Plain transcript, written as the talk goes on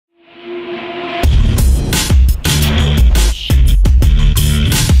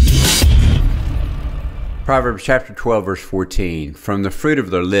Proverbs chapter 12, verse 14. From the fruit of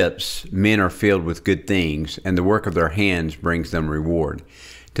their lips, men are filled with good things, and the work of their hands brings them reward.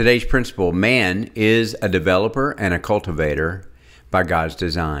 Today's principle: man is a developer and a cultivator by God's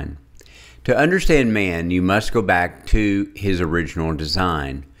design. To understand man, you must go back to his original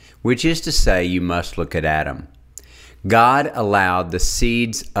design, which is to say, you must look at Adam. God allowed the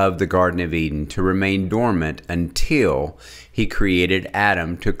seeds of the Garden of Eden to remain dormant until he created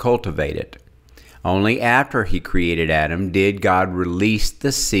Adam to cultivate it. Only after he created Adam did God release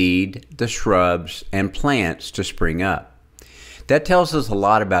the seed, the shrubs, and plants to spring up. That tells us a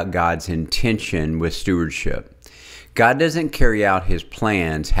lot about God's intention with stewardship. God doesn't carry out his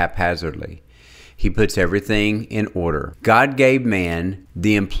plans haphazardly. He puts everything in order. God gave man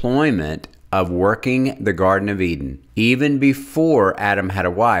the employment of working the Garden of Eden. Even before Adam had a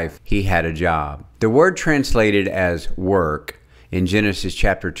wife, he had a job. The word translated as work in Genesis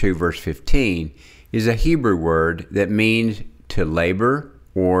chapter 2, verse 15, is a Hebrew word that means to labor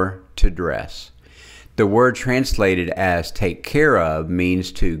or to dress. The word translated as take care of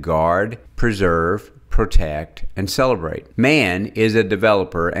means to guard, preserve, protect, and celebrate. Man is a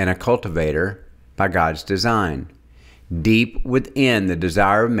developer and a cultivator by God's design. Deep within the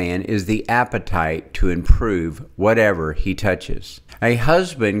desire of man is the appetite to improve whatever he touches. A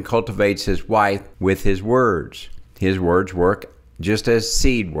husband cultivates his wife with his words. His words work just as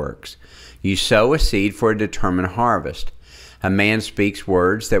seed works. You sow a seed for a determined harvest. A man speaks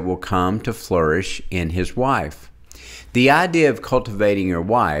words that will come to flourish in his wife. The idea of cultivating your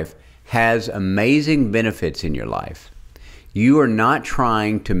wife has amazing benefits in your life. You are not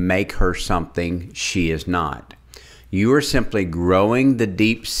trying to make her something she is not. You are simply growing the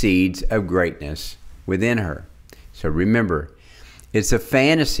deep seeds of greatness within her. So remember, it's a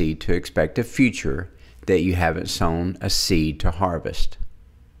fantasy to expect a future that you haven't sown a seed to harvest.